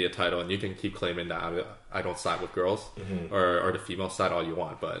can give me a title and you can keep claiming that I don't side with girls or the female side all you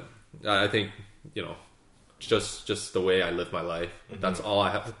want. But I think, you know, just the way I live my life, that's all I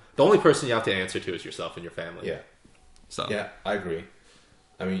have. The only person you have to answer to is yourself and your family. Yeah. So yeah, I agree.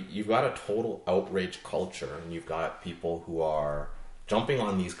 I mean, you've got a total outrage culture, and you've got people who are jumping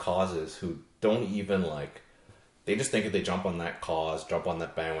on these causes who don't even, like, they just think if they jump on that cause, jump on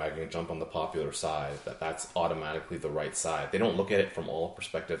that bandwagon, jump on the popular side, that's automatically the right side. They don't look at it from all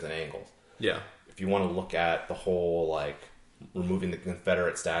perspectives and angles. Yeah. If you want to look at the whole, like, removing the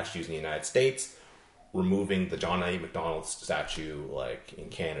Confederate statues in the United States, removing the John A. MacDonald statue, like, in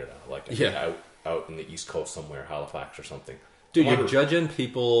Canada, like, out in the East Coast somewhere, Halifax or something. Dude, you're judging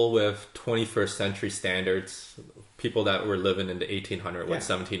people with 21st century standards, people that were living in the 1800s,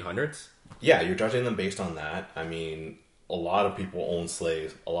 1700s? Yeah, you're judging them based on that. I mean, a lot of people own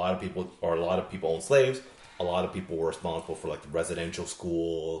slaves. A lot of people own slaves. A lot of people were responsible for, like, the residential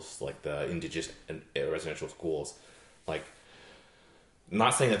schools, like the indigenous residential schools. Like,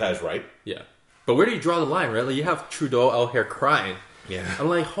 not saying that is right. Yeah. But where do you draw the line, right? Like, you have Trudeau out here crying. Yeah. I'm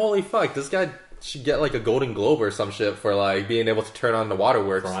like, holy fuck, this guy should get like a Golden Globe or some shit for like being able to turn on the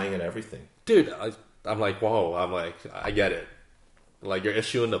waterworks. Crying at everything. Dude, I'm like, whoa. I'm like, I get it. Like, you're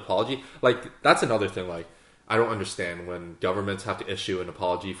issuing an apology. Like, that's another thing. Like, I don't understand when governments have to issue an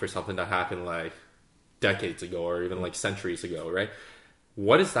apology for something that happened, like, decades ago or even, like, centuries ago, right?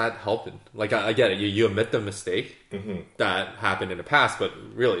 What is that helping? Like, I get it. You admit the mistake that happened in the past, but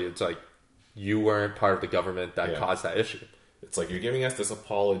really, it's like, you weren't part of the government that caused that issue. It's like, you're giving us this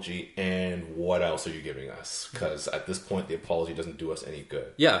apology, and what else are you giving us? Because at this point, the apology doesn't do us any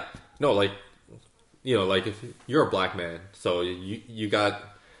good. Yeah. No, like, you know, like, if you're a black man, so you got,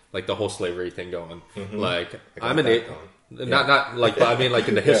 like, the whole slavery thing going. Like, I'm not like, but I mean, like,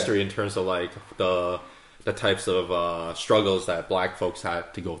 in the history in terms of, like, the types of struggles that black folks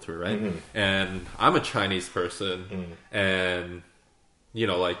had to go through, right? And I'm a Chinese person, and, you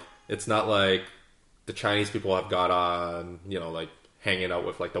know, like, it's not like the Chinese people have got on, you know, like, hanging out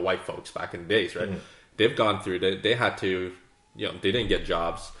with, like, the white folks back in the days, right? They've gone through, they had to, you know, they didn't get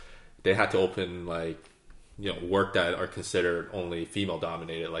jobs. They had to open, like, you know, work that are considered only female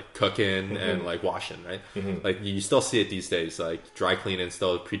dominated, like cooking and, like, washing, right? Like, you still see it these days, like, dry cleaning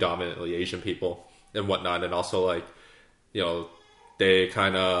still predominantly Asian people and whatnot. And also, like, you know, they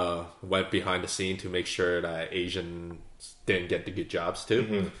kind of went behind the scene to make sure that Asians didn't get the good jobs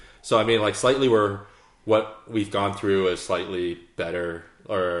too. So, I mean, like, slightly what we've gone through is slightly better,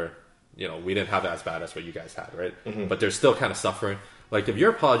 or, you know, we didn't have it as bad as what you guys had, right? But they're still kind of suffering. Like, if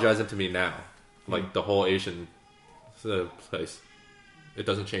you're apologizing to me now, like, the whole Asian place, it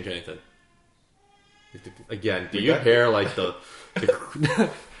doesn't change anything. Again, do you hear, like, the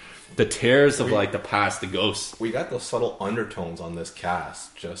tears of, like, the past, the ghosts? We got those subtle undertones on this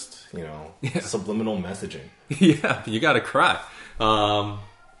cast, just, you know, subliminal messaging. Yeah, you gotta cry.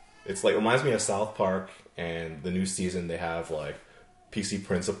 It's like, reminds me of South Park, and the new season, they have, like, PC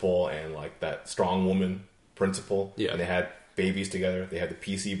Principal and, like, that strong woman principal. Yeah. And they had babies together. They had the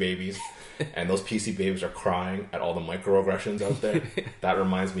PC babies. And those PC babies are crying at all the microaggressions out there. That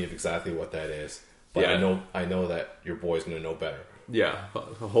reminds me of exactly what that is. But I know that your boy's going to know better. Yeah.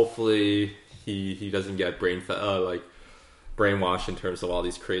 Hopefully he doesn't get brainwashed in terms of all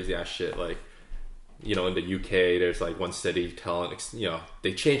these crazy ass shit. Like, you know, in the UK, there's, like, one city telling, you know,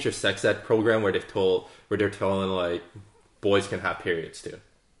 they changed their sex ed program where they're telling, like, boys can have periods too.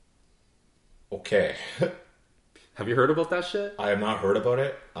 Okay. Have you heard about that shit? I have not heard about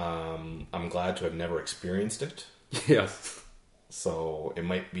it. I'm glad to have never experienced it. Yes. So it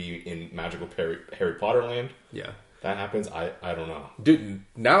might be in magical Harry Potter land. Yeah. That happens. I don't know. Dude,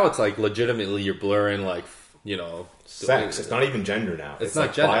 now it's like legitimately you're blurring, like, you know, sex. It's not even gender now. It's not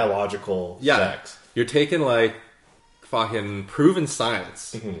like gender. Biological sex. You're taking, like, fucking proven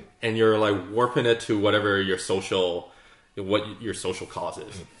science and you're, like, warping it to whatever your social cause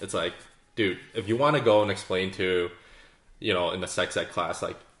is. It's like, dude, if you want to go and explain to, you know, in the sex ed class,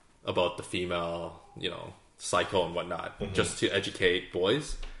 like, about the female, you know, cycle and whatnot, just to educate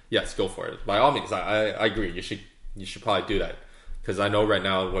boys, yes, go for it. By all means, I agree. You should probably do that. Because I know right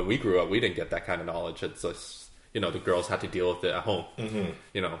now, when we grew up, we didn't get that kind of knowledge. It's just, you know, the girls had to deal with it at home,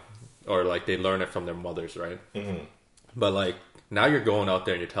 you know, or, like, they learn it from their mothers, right? But, like, now you're going out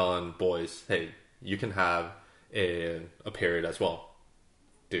there and you're telling boys, hey, you can have a period as well.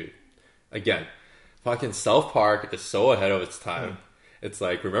 Dude. Again, fucking South Park is so ahead of its time. It's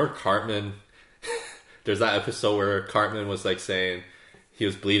like, remember Cartman? There's that episode where Cartman was, like, saying he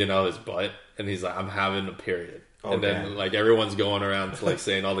was bleeding out his butt, and he's like, I'm having a period. Oh, and then, like, everyone's going around, like,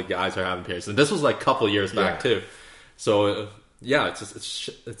 saying all the guys are having periods. And this was, like, a couple years back, too. So, yeah,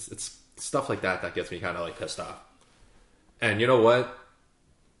 it's stuff like that gets me kind of, like, pissed off. And you know what?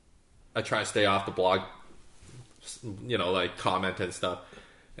 I try to stay off the blog, you know, like, comment and stuff,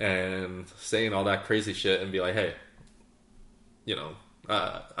 and saying all that crazy shit and be like, hey, you know,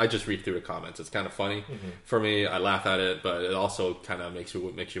 I just read through the comments. It's kind of funny for me. I laugh at it, but it also kind of makes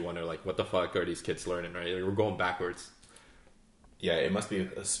you wonder, like, what the fuck are these kids learning, right? We're going backwards. Yeah, it must be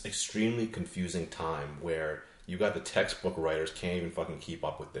an extremely confusing time where you got the textbook writers can't even fucking keep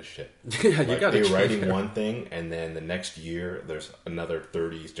up with this shit. Yeah, like, you got to they're writing one thing, and then the next year there's another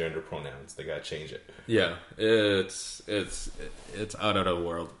 30 gender pronouns. They got to change it. Yeah, it's out of the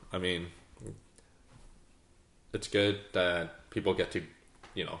world. I mean, it's good that people get to,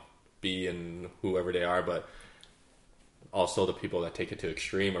 you know, be in whoever they are, but also the people that take it to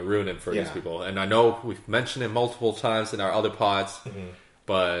extreme are ruining for these people. And I know we've mentioned it multiple times in our other pods,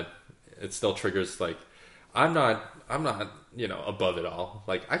 but it still triggers, like, I'm not, you know, above it all.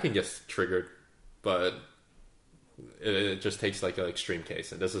 Like, I can get triggered, but it just takes, like, an extreme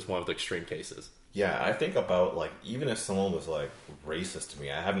case, and this is one of the extreme cases. Yeah, I think about, like, even if someone was, like, racist to me,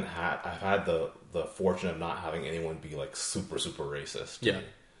 I've had the fortune of not having anyone be, like, super, super racist to me.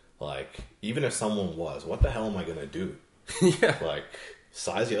 Like, even if someone was, what the hell am I going to do? Yeah. Like,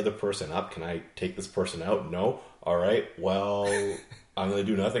 size the other person up. Can I take this person out? No. All right. Well, I'm gonna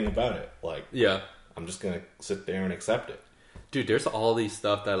do nothing about it. Like, Yeah. I'm just gonna sit there and accept it. Dude, there's all these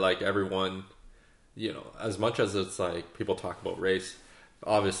stuff that like everyone, as much as it's like people talk about race,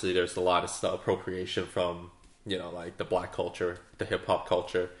 obviously there's a lot of stuff appropriation from like the black culture, the hip hop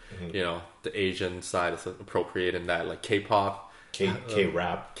culture, the Asian side is appropriating that, like K-pop,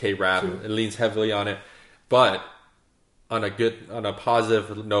 K-rap, it leans heavily on it, but on a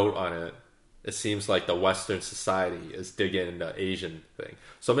positive note on it, it seems like the Western society is digging into Asian thing.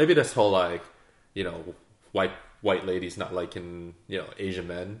 So maybe this whole like, white ladies not liking Asian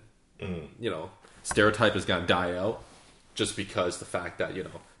men, stereotype is gonna die out, just because the fact that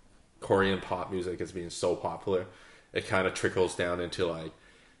Korean pop music is being so popular, it kind of trickles down into like,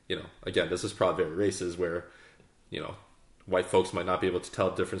 again, this is probably very racist where white folks might not be able to tell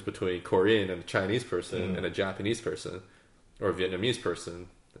the difference between Korean and a Chinese person and a Japanese person or a Vietnamese person.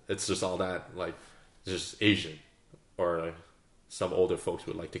 It's just all that, like, it's just Asian, or some older folks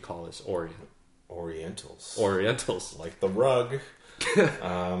would like to call us Orientals, like the rug.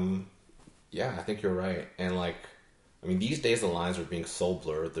 Yeah, I think you're right. And like, I mean, these days the lines are being so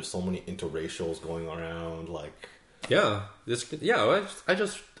blurred. There's so many interracials going around. Like, I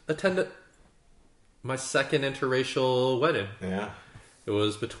just attended my second interracial wedding. Yeah, it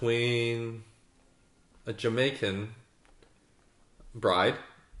was between a Jamaican bride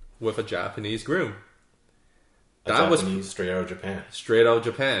with a Japanese groom. Straight out of Japan. Straight out of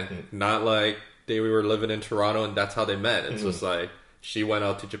Japan. Not like we were living in Toronto and that's how they met. It's just like she went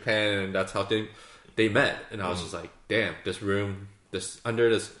out to Japan and that's how they met. And I was just like, damn, this room, under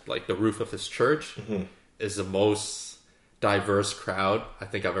this, like the roof of this church is the most diverse crowd I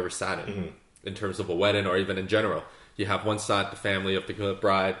think I've ever sat in terms of a wedding or even in general. You have one side, the family of the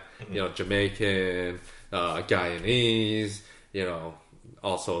bride, Jamaican, Guyanese,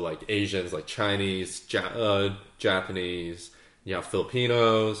 also like Asians, like Chinese, Japanese, you have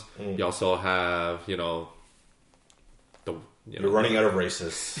Filipinos, you also have, you're running out of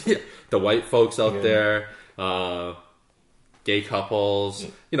races. Yeah, the white folks out there, gay couples,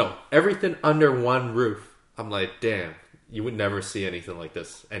 everything under one roof. I'm like, damn, you would never see anything like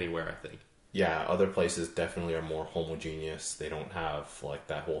this anywhere, I think. Yeah, other places definitely are more homogeneous. They don't have like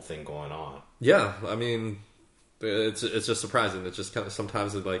that whole thing going on. Yeah, I mean, it's just surprising. It's just kind of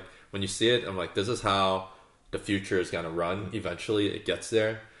sometimes it's like when you see it, I'm like, this is how the future is gonna run. Eventually, it gets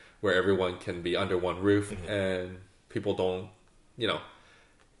there where everyone can be under one roof and people don't,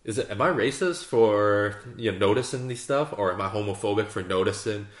 am I racist for noticing these stuff, or am I homophobic for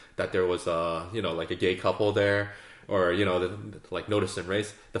noticing that there was like a gay couple there, or like noticing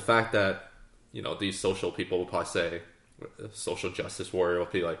race? The fact that these social people will probably say, social justice warrior will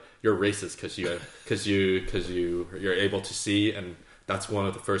be like, you're racist because you're able to see, and that's one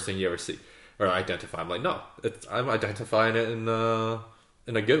of the first thing you ever see or identify. I'm like, no, I'm identifying it in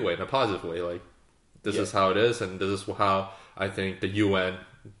a good way, in a positive way. Like, this is how it is, and this is how I think the UN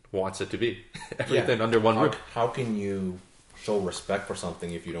wants it to be. Everything under one roof. How can you show respect for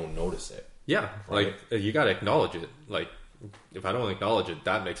something if you don't notice it? Yeah, right? Like, you got to acknowledge it. Like, if I don't acknowledge it,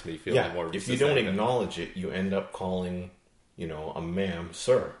 that makes me feel more resistant. If you don't acknowledge it, you end up calling, a ma'am,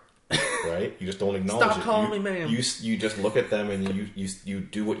 sir. Right? You just don't acknowledge it. Stop calling me ma'am. You just look at them and you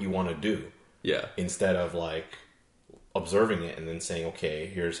do what you want to do. Yeah. Instead of like observing it and then saying, okay,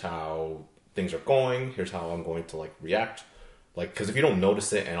 here's how things are going. Here's how I'm going to like react. Like, because if you don't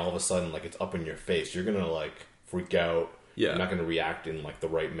notice it and all of a sudden like it's up in your face, you're gonna like freak out. Yeah. You're not gonna react in like the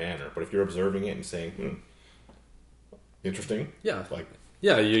right manner. But if you're observing it and saying, interesting. Yeah. Like,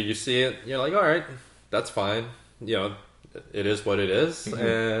 yeah, you see it, you're like, all right, that's fine. It is what it is.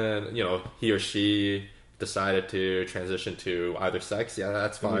 And, he or she decided to transition to either sex. Yeah,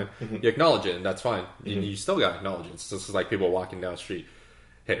 that's fine. You acknowledge it, and that's fine. You still got to acknowledge it. It's just like people walking down the street.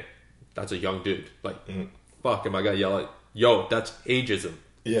 Hey, that's a young dude. Like, fuck, am I going to yell at, yo, that's ageism.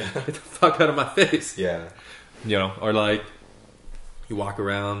 Yeah. Get the fuck out of my face. Yeah. Or like, you walk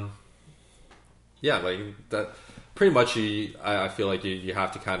around. Yeah, like that. Pretty much, I feel like you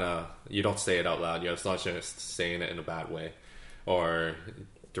have to kind of, you don't say it out loud. It's not just saying it in a bad way or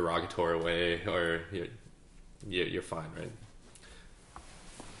derogatory way, or you're fine, right?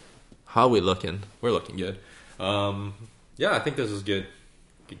 How are we looking? We're looking good. Yeah, I think this is good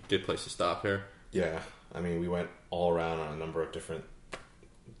place to stop here. Yeah, I mean, we went all around on a number of different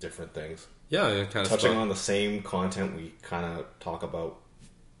things. Yeah, kind of touching on the same content we kind of talk about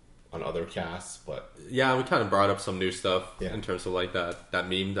on other casts, but yeah, we kind of brought up some new stuff in terms of like that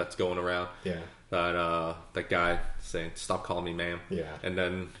meme that's going around. Yeah, that guy saying "Stop calling me ma'am." Yeah, and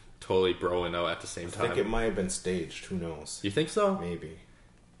then totally broing out at the same time. I think it might have been staged. Who knows? You think so? Maybe.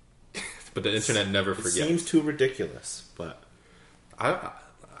 But the internet never forgets. It seems too ridiculous, but I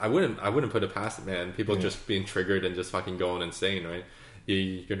wouldn't put it past it, man. People just being triggered and just fucking going insane, right?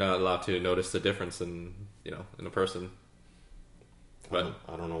 You're not allowed to notice the difference in a person. But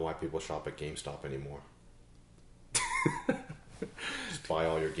I don't know why people shop at GameStop anymore. Just buy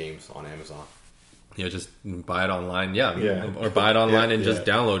all your games on Amazon. Yeah, just buy it online. Yeah. Or buy it online and just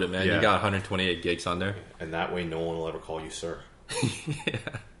download it, man. Yeah. You got 128 gigs on there. And that way no one will ever call you sir. Yeah.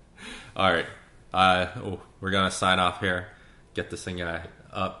 All right. We're going to sign off here. Get this thing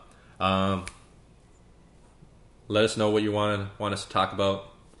up. Let us know what you want us to talk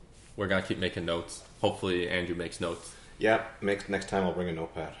about. We're going to keep making notes. Hopefully Andrew makes notes. Yeah, next time I'll bring a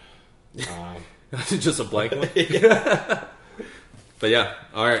notepad. Just a blank one? But yeah,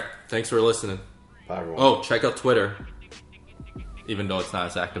 all right. Thanks for listening. Bye, everyone. Oh, check out Twitter. Even though it's not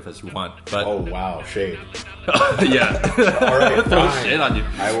as active as you want. But oh, wow. Shade. Yeah. All right, Throw fine. shade on you.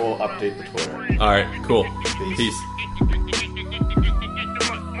 I will update the Twitter. All right, cool. Peace. Peace.